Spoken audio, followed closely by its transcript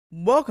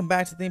Welcome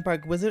back to Theme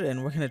Park Wizard,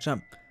 and we're going to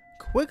jump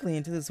quickly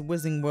into this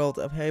Wizarding World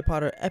of Harry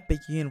Potter Epic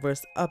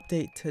Universe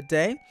update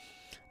today.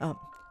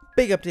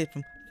 Big update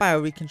from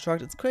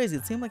Bio-Reconstruct. It's crazy.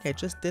 It seemed like I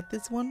just did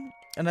this one,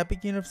 an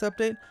Epic Universe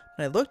update, and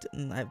I looked,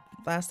 and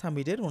last time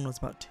we did one was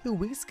about 2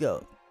 weeks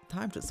ago.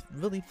 Time just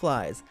really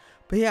flies.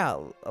 But yeah,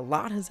 a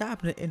lot has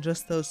happened in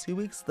just those 2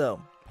 weeks,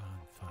 though.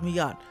 We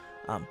got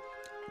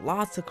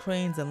lots of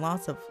cranes and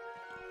lots of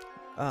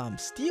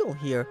steel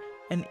here,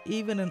 and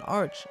even an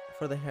arch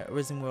for the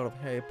Wizarding World of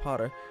Harry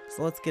Potter.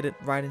 So let's get it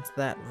right into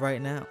that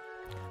right now.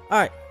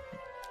 Alright,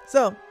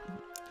 so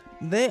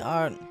they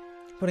are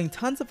putting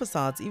tons of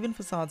facades, even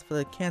facades for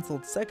the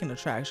cancelled second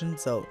attraction,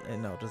 so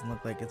it doesn't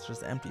look like it's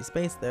just empty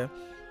space there,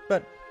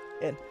 but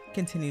it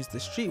continues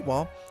the street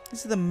wall.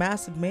 This is the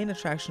massive main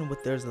attraction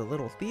with there's a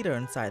little theater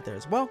inside there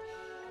as well,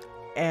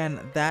 and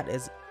that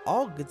is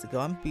all good to go.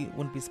 I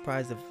wouldn't be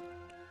surprised if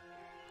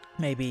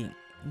maybe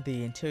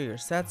the interior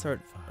sets are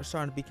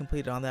starting to be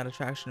completed on that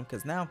attraction,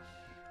 because now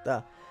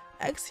the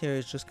exterior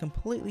is just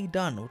completely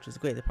done, which is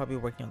great. They're probably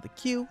working on the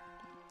queue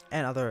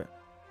and other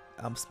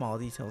small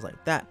details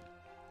like that.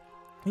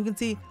 You can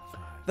see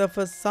the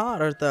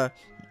facade, or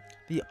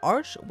the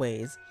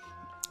archways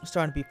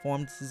starting to be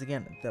formed. This is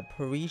again the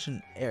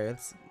Parisian area.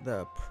 It's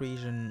the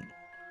Parisian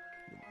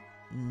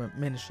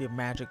Ministry of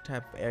Magic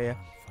type of area.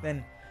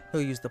 Then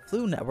he'll use the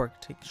Flu network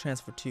to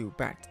transfer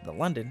back to the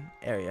London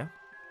area.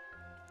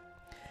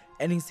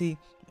 And you see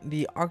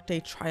the Arc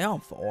de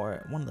Triomphe,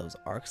 or one of those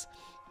arcs,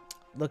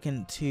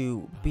 looking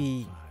to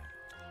be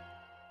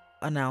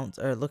announced,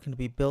 or looking to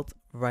be built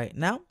right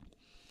now.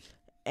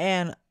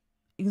 And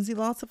you can see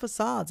lots of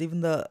facades, even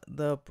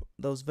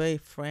those very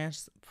French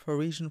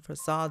Parisian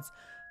facades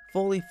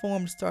fully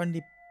formed, starting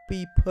to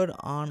be put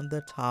on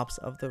the tops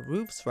of the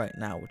roofs right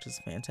now, which is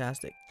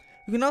fantastic.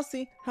 You can also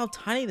see how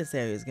tiny this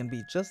area is going to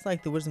be. Just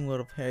like the Wizarding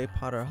World of Harry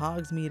Potter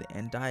Hogsmeade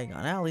and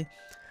Diagon Alley,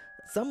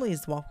 some of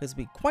these walkways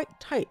will be quite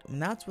tight,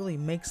 and that's really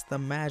makes the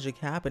magic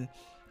happen,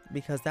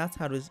 because that's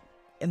how it is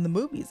in the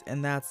movies,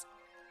 and that's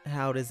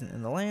how it is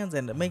in the lands,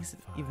 and it makes it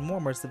even more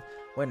immersive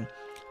when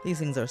these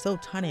things are so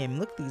tiny. I mean,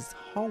 look at these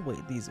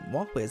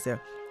walkways.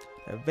 They're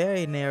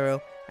very narrow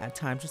at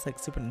times, just like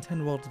Super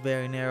Nintendo World is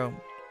very narrow.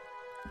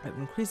 It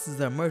increases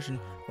the immersion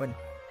when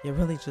you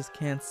really just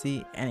can't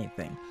see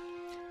anything.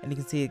 And you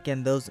can see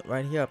again those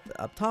right here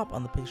up top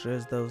on the picture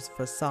is those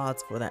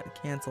facades for that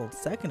canceled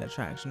second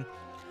attraction.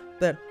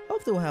 That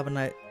hopefully will have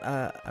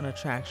an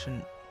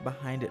attraction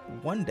behind it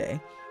one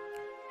day.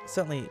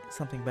 Certainly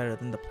something better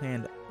than the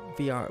planned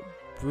VR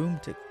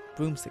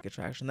broomstick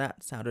attraction.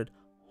 That sounded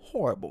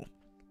horrible.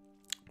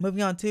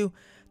 Moving on to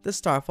the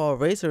Starfall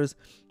Racers,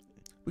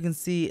 we can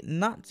see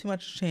not too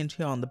much change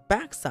here on the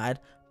back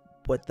side,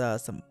 with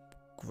some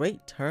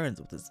great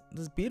turns with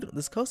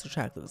this coaster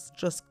track that was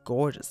just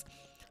gorgeous.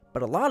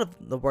 But a lot of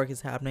the work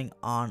is happening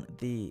on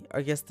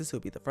I guess this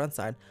would be the front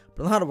side,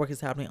 but a lot of work is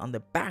happening on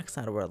the back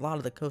side, where a lot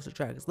of the coaster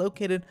track is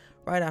located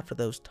right after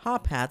those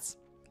top hats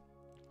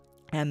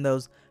and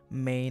those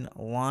main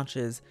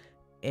launches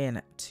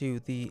into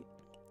the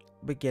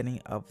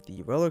beginning of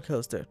the roller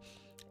coaster.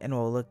 And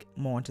we'll look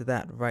more into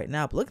that right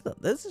now. But look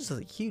at this is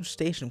just a huge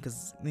station,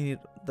 because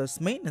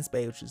this maintenance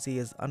bay, which you see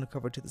is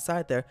uncovered to the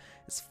side there,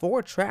 is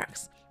 4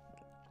 tracks,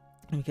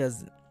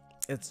 because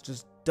it's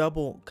just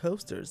double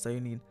coasters, so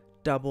you need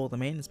double the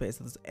maintenance space.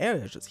 So this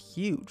area is just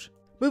huge.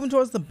 Moving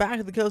towards the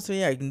back of the coaster,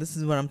 yeah, this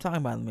is what I'm talking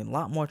about. I mean, a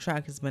lot more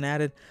track has been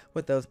added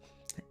with those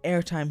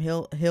airtime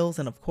hills,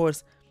 and of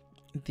course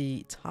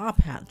the top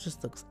hat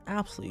just looks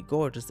absolutely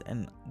gorgeous,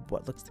 and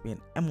what looks to be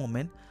an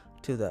emblem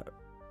to the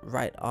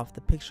right off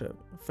the picture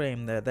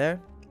frame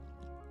there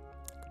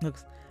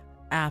looks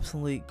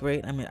absolutely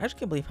great. I mean, I just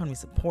can't believe how many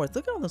supports.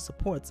 Look at all those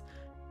supports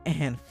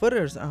and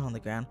footers are on the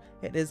ground.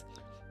 It is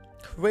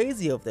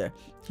crazy over there.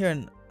 Here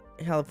in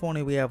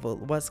California, we have a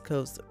West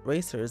Coast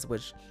Racers,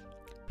 which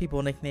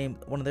people nicknamed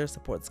one of their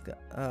support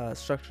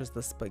structures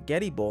the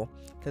Spaghetti Bowl,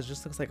 because it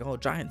just looks like a whole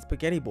giant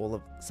spaghetti bowl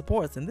of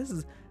supports, and this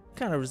is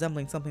kind of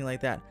resembling something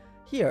like that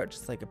here,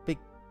 just like a big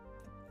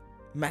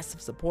mess of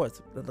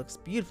supports that looks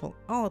beautiful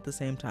all at the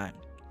same time.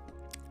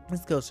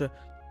 This coaster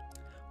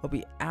will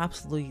be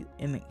absolutely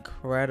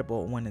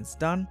incredible when it's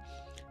done,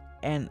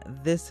 and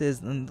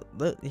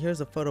here's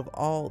a photo of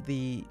all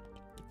the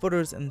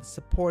footers and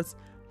supports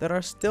that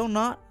are still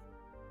not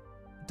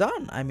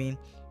done. I mean,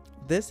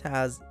 this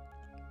has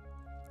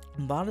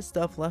a lot of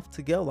stuff left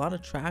to go, a lot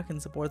of track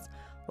and supports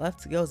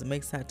left to go, as it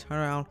makes that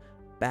turnaround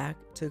back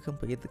to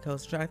complete the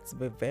coaster track. It's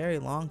a very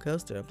long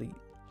coaster.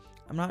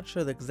 I'm not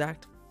sure the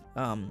exact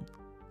how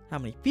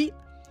many feet,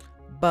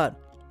 but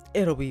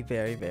it'll be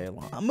very, very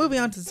long. Moving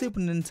on to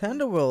Super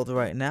Nintendo World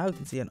right now, you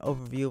can see an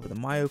overview of the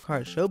Mario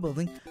Kart show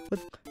building,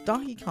 with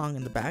Donkey Kong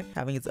in the back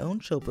having its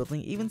own show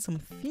building. Even some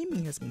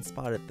theming has been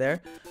spotted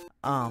there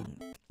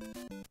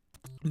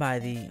by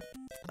the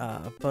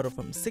photo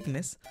from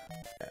Cygnus,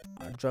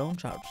 a drone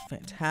shot, which is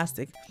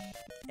fantastic.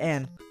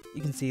 And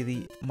you can see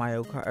the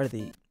Mario Kart, or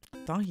the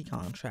Donkey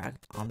Kong track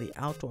on the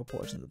outdoor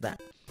portions of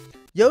that.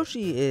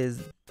 Yoshi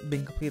is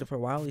being completed for a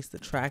while, at least the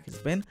track has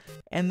been,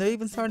 and they're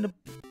even starting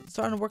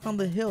to work on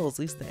the hills, at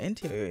least the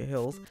interior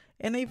hills,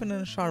 and even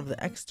in a shot of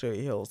the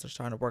exterior hills they're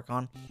starting to work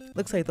on.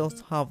 Looks like they'll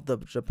have the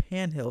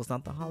Japan hills,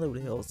 not the Hollywood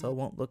hills, so it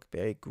won't look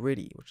very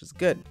gritty, which is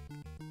good.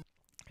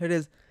 Here it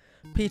is,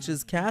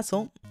 Peach's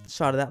Castle.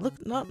 Shot of that.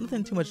 Look,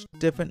 nothing too much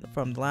different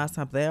from the last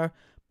time. They are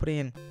putting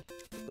in,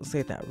 let's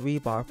say, that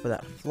rebar for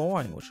that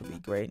flooring, which would be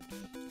great.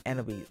 And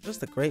it'll be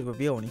just a great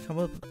reveal when you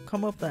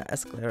come up that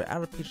escalator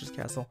out of Peach's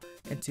Castle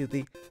into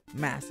the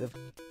massive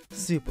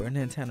Super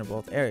Nintendo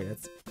World area.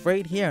 It's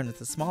great here, and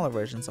it's a smaller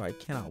version, so I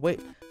cannot wait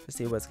to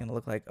see what it's going to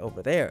look like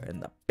over there in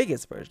the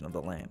biggest version of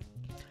the land.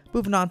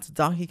 Moving on to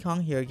Donkey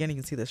Kong. Here again, you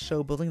can see the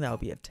show building. That will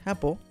be a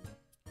temple.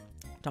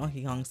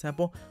 Donkey Kong's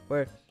temple,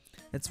 where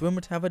it's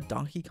rumored to have a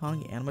Donkey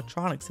Kong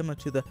animatronic similar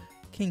to the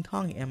King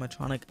Kong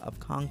animatronic of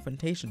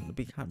Kongfrontation. It'll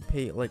be kind of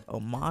pay like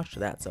homage to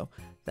that, so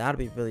that'll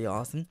be really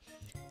awesome.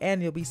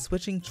 And you'll be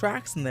switching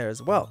tracks in there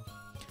as well.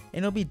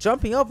 And you'll be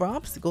jumping over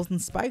obstacles and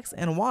spikes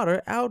and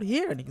water out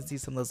here. And you can see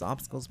some of those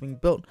obstacles being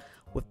built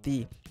with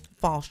the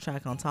false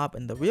track on top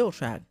and the real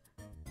track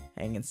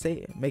hanging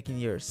safe, making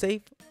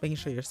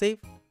sure you're safe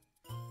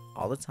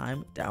all the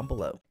time down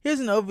below. Here's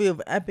an overview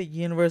of Epic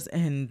Universe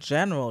in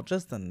general.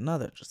 Just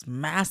another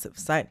massive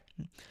site.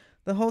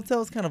 The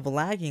hotel is kind of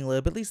lagging a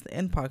little bit, at least the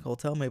in-park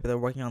hotel. Maybe they're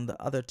working on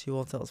the other two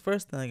hotels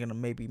first, then they're going to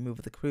maybe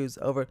move the cruise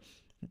over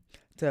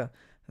to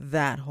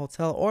that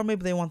hotel. Or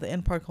maybe they want the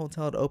in-park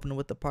hotel to open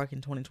with the park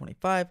in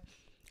 2025,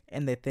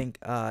 and they think,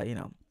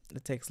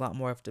 it takes a lot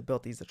more effort to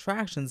build these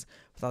attractions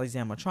with all these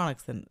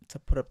animatronics than to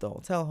put up the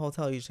hotel.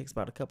 Hotel usually takes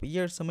about a couple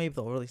years, so maybe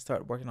they'll really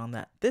start working on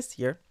that this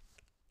year.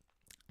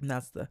 And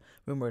that's the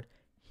rumored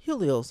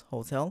Helios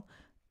Hotel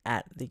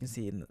you can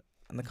see in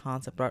the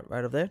concept art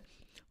right over there,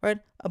 right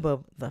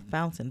above the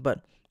fountain.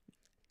 But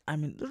I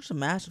mean, there's a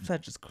massive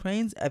site, just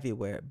cranes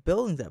everywhere,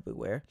 buildings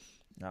everywhere.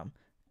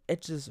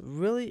 It's just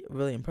really,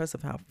 really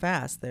impressive how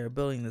fast they're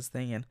building this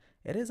thing, and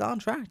it is on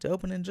track to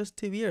open in just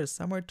 2 years,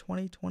 somewhere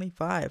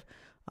 2025,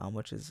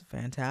 which is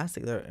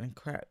fantastic. They're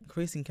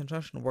increasing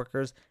construction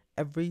workers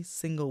every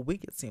single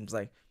week, it seems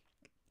like,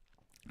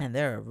 and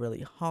they're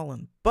really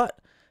hauling butt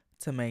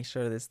to make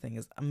sure this thing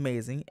is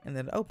amazing and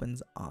that it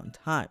opens on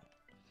time.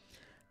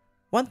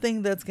 One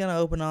thing that's going to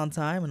open on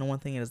time, and one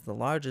thing that is the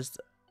largest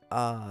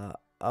of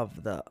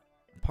the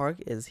park,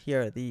 is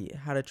here at the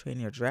How to Train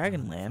Your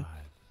Dragon Land.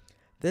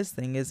 This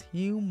thing is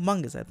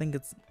humongous. I think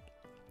it's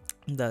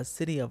the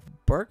city of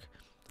Burke.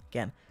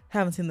 Again,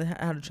 haven't seen the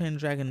How to Train Your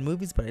Dragon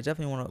movies, but I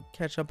definitely want to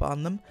catch up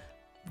on them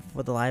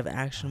for the live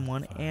action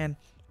one and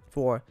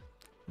for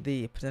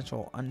the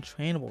potential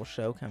untrainable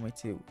show coming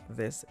to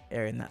this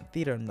area in that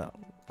theater in the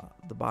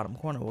bottom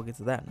corner. We'll get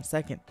to that in a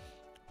second.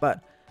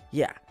 But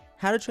yeah,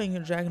 How to Train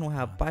Your Dragon will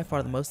have by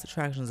far the most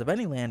attractions of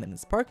any land in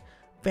this park,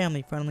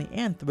 family friendly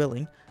and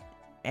thrilling,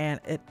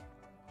 and it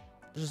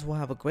just will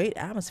have a great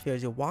atmosphere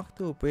as you walk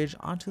through a bridge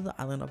onto the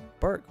island of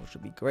Burke, which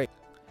will be great.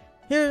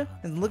 Here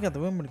is a look at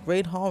the rumored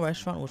Great Hall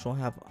restaurant, which will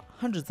have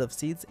hundreds of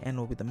seats and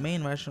will be the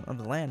main restaurant of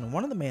the land and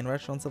one of the main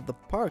restaurants of the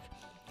park.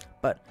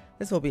 But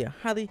this will be a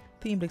highly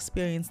themed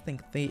experience.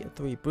 Think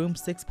three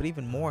broomsticks, but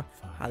even more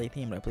highly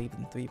themed, I believe,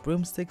 than three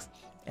broomsticks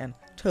and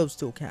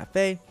Toadstool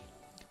Cafe.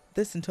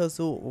 This and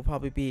Toadstool will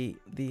probably be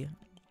the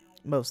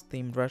most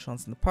themed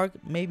restaurants in the park.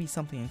 Maybe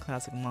something in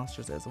Classic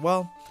Monsters as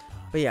well.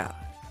 But yeah,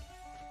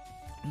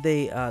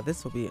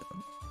 this will be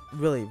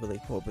really, really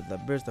cool.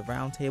 But there's the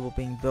round table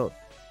being built.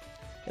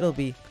 It'll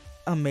be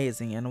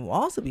amazing, and it will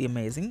also be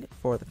amazing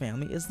for the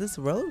family is this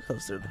roller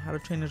coaster, the How to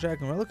Train Your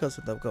Dragon roller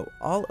coaster that will go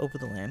all over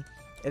the land.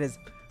 It is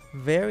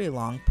very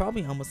long,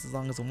 probably almost as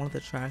long as one of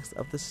the tracks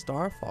of the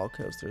Starfall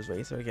Coasters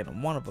racer.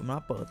 Again, one of them,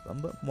 not both of them,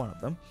 but one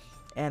of them.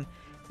 And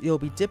you'll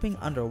be dipping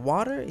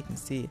underwater. You can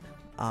see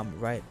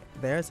right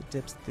there as it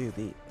dips through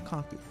the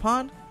concrete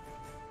pond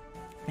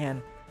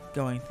and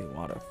going through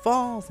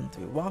waterfalls and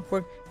through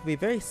walkwork. It'll be a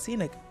very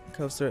scenic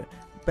coaster,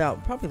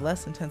 about probably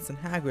less intense than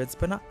Hagrid's,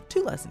 but not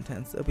too less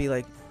intense. It'll be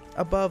like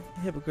above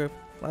Hippogriff,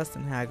 less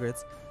than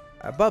Hagrid's,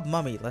 above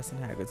Mummy, less than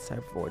Hagrid's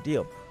type of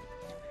ordeal.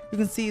 You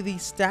can see the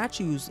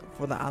statues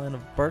for the island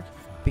of Burke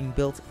being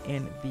built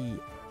in the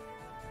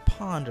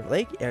pond or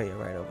lake area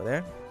right over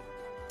there.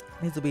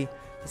 These will be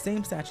the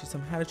same statues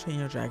from How to Train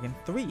Your Dragon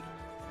 3,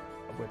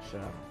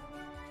 which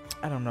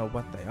I don't know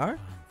what they are,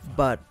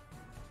 but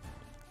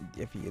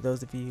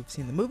those of you who've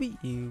seen the movie,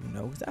 you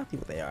know exactly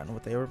what they are and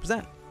what they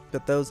represent.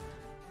 But those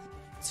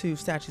two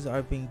statues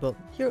are being built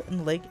here in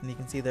the lake, and you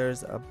can see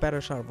there's a better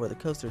shot of where the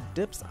coaster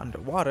dips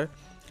underwater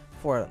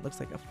for it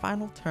looks like a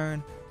final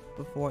turn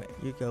before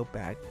you go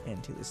back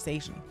into the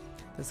station.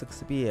 This looks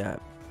to be an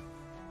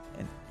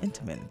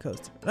Intamin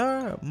coaster,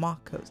 or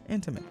mock coaster.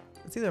 Intamin.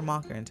 It's either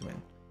mock or Intamin.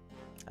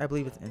 I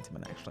believe it's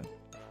Intamin actually.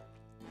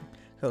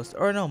 Coaster,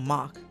 or no,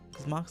 mock,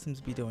 because mock seems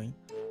to be doing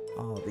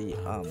all the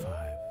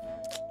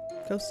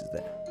coasters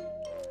there.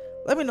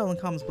 Let me know in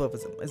the comments below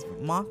if it's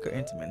mock or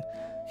Intamin,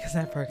 because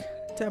I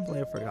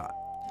temporarily forgot.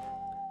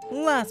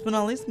 Last but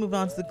not least, moving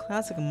on to the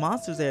Classic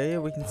Monsters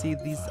area, we can see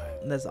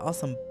this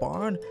awesome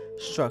barn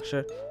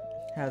structure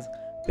has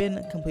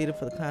been completed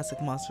for the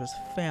Classic Monsters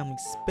Family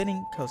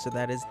spinning coaster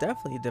that is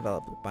definitely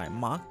developed by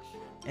Mach.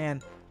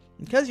 And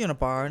because you're in a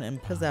barn,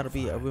 and because that'll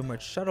be a rumored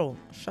shuttle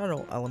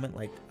element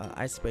like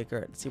Icebreaker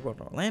at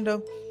SeaWorld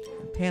Orlando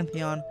and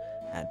Pantheon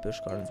at Busch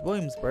Gardens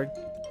Williamsburg,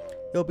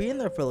 you'll be in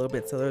there for a little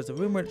bit. So there's a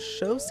rumored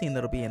show scene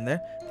that'll be in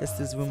there.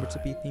 This is rumored to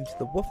be themed to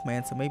the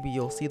Wolfman, so maybe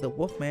you'll see the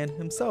Wolfman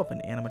himself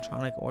in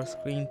animatronic or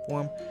screen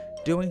form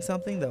doing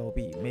something that will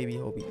be, maybe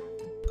he'll be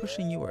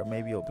pushing you, or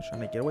maybe you'll be trying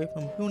to get away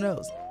from him, who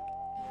knows.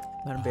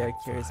 But I'm very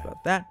curious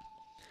about that.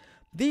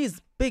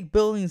 These big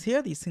buildings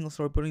here, these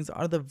single-story buildings,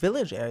 are the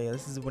village area.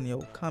 This is when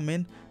you'll come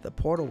in the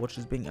portal, which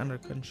is being under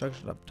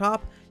construction up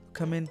top. You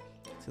come in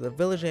to the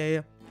village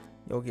area,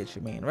 you'll get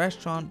your main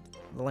restaurant,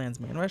 the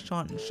land's main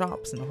restaurant, and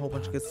shops, and a whole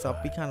bunch of good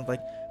stuff. Be kind of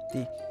like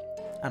the,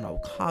 I don't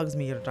know,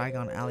 Cogsmeade or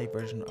Diagon Alley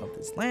version of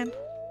this land,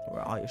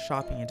 where all your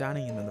shopping and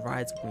dining, and then the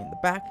rides will be in the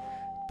back.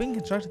 Being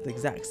constructed the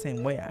exact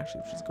same way,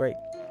 actually, which is great.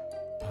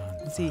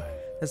 You see,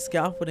 the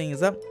scaffolding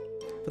is up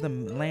for the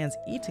land's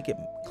e-ticket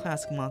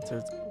Classic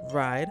Monsters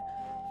ride,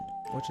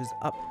 which is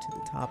up to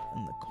the top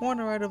in the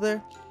corner right over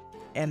there,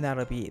 and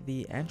that'll be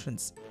the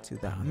entrance to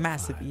that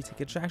massive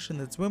e-ticket attraction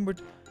that's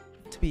rumored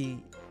to be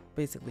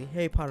basically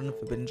Harry Potter and the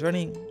Forbidden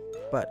Journey,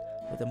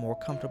 but with a more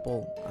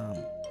comfortable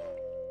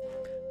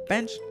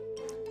bench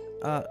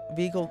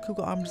vehicle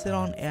Kuka arm to sit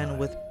on, and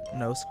with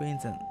no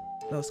screens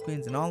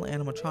and all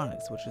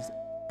animatronics, which is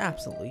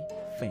absolutely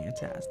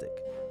fantastic.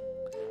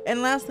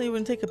 And lastly, we're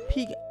gonna take a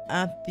peek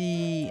at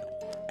the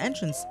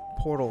entrance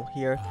portal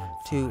here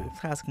to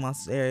Classic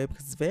Monsters area,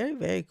 because it's very,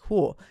 very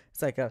cool.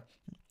 It's like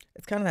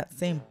it's kind of that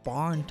same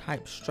barn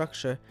type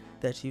structure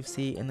that you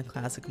see in the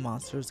Classic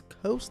Monsters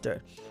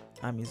coaster.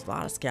 There's a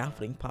lot of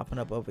scaffolding popping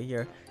up over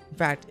here. In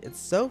fact, it's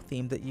so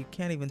themed that you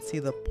can't even see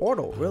the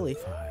portal, really.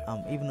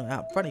 Even though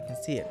out front you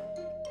can see it.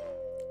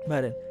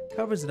 But it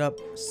covers it up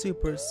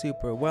super,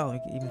 super well.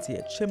 You can even see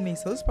a chimney.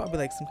 So this is probably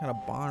like some kind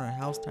of barn or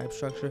house type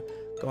structure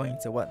going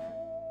to what?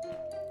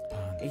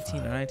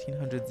 18 or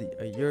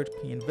 1900s, a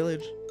European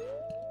village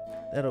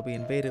that'll be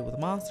invaded with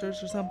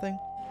monsters or something.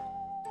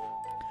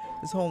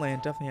 This whole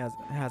land definitely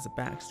has a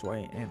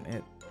backstory, and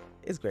it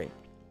is great.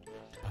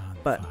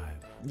 But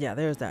yeah,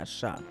 there's that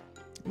shot.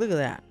 Look at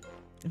that.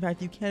 In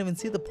fact, you can't even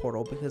see the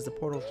portal because the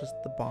portal is just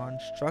the barn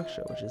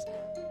structure, which is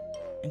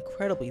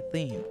incredibly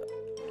themed.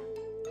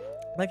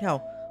 I like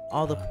how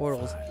all the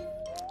portals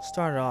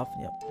started off,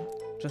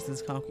 just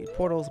as concrete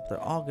portals, but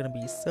they're all going to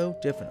be so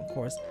different. Of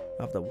course,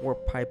 you have the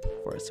warp pipe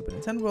for Super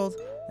Nintendo World,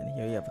 then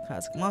here you have the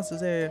Classic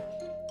Monsters area,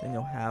 then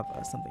you'll have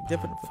something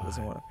different for the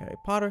Wizarding World of Harry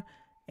Potter,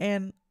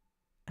 and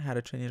How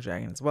to Train Your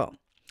Dragon as well.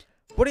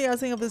 What do you guys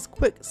think of this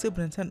quick not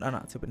Super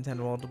Nintendo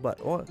World, but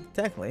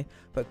technically,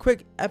 but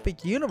quick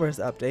Epic Universe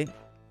update?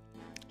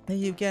 And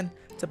you can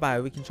to buy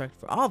a reconstruct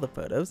for all the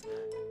photos,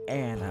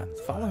 and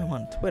follow him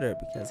on Twitter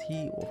because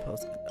he will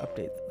post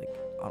updates like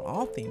on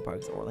all theme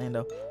parks in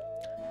Orlando,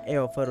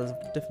 aerial photos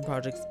of different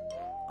projects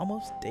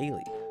almost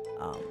daily.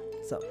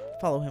 So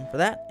follow him for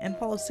that, and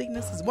follow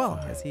Cygnus as well,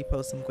 as he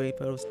posts some great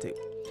photos too.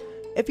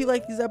 If you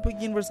like these Epic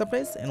Universe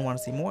updates and want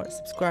to see more,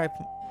 subscribe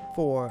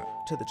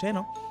to the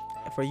channel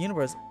for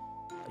Universal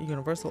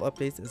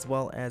updates as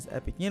well as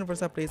Epic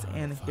Universe updates,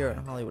 and here in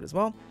Hollywood as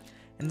well.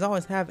 And as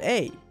always, have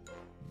a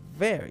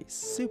very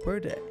super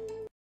day.